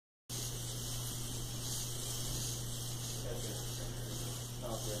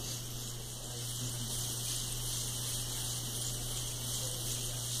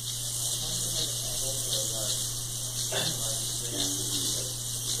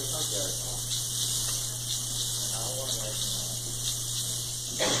We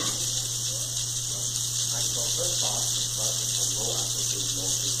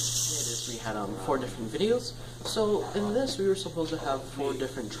had 4 different videos. So in this we were supposed to have 4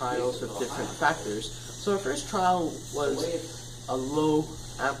 different trials with different factors. So our first trial was a low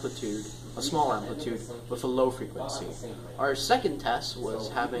amplitude, a small amplitude with a low frequency. Our second test was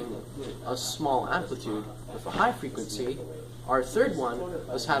having a small amplitude with a high frequency. Our third one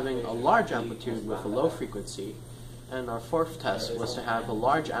was having a large amplitude with a low frequency. And our fourth test was to have a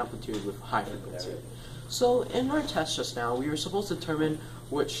large amplitude with a high frequency. So in our test just now, we were supposed to determine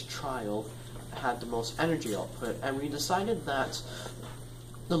which trial had the most energy output, and we decided that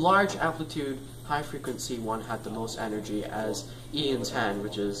the large amplitude, high frequency one had the most energy, as Ian's hand,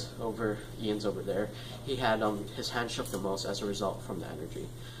 which is Ian's over there, he had his hand shook the most as a result from the energy.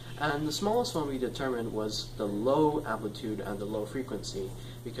 And the smallest one we determined was the low amplitude and the low frequency,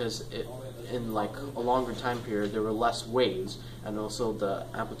 because in like a longer time period there were less waves, and also the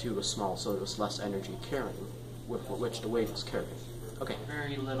amplitude was small, so there was less energy carrying, with which the wave was carrying. Okay,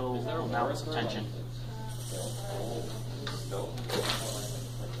 very little amounts of tension.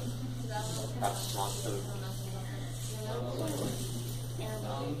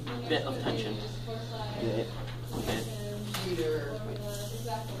 Bit of tension. Bit.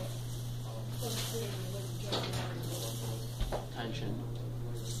 Tension.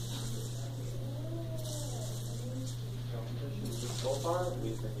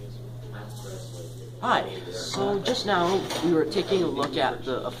 Hi, so just now we were taking a look at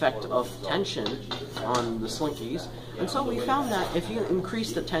the effect of tension on the slinkies, and so we found that if you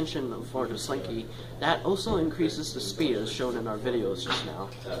increase the tension for the slinky, that also increases the speed as shown in our videos just now.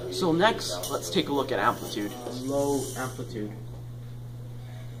 So next, let's take a look at amplitude. Low amplitude.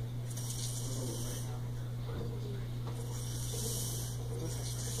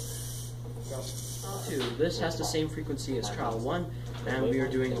 This has the same frequency as trial 1, and we are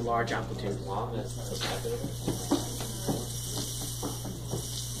doing a large amplitude.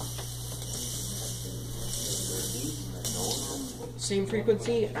 Same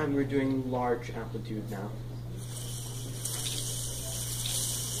frequency, and we're doing large amplitude now.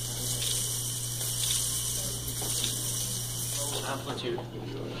 Amplitude,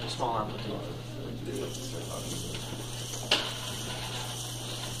 small amplitude.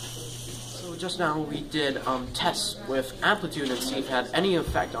 So just now we did tests with amplitude and see if it had any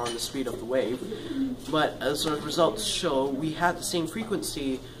effect on the speed of the wave, but as our results show, we had the same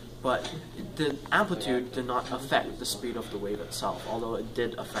frequency, but the amplitude did not affect the speed of the wave itself, although it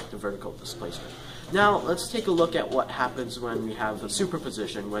did affect the vertical displacement. Now let's take a look at what happens when we have a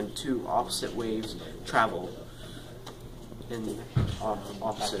superposition, when 2 opposite waves travel in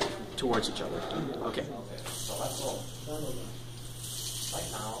opposite towards each other. Okay. Right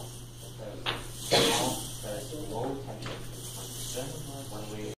now, there is low tension. Then when we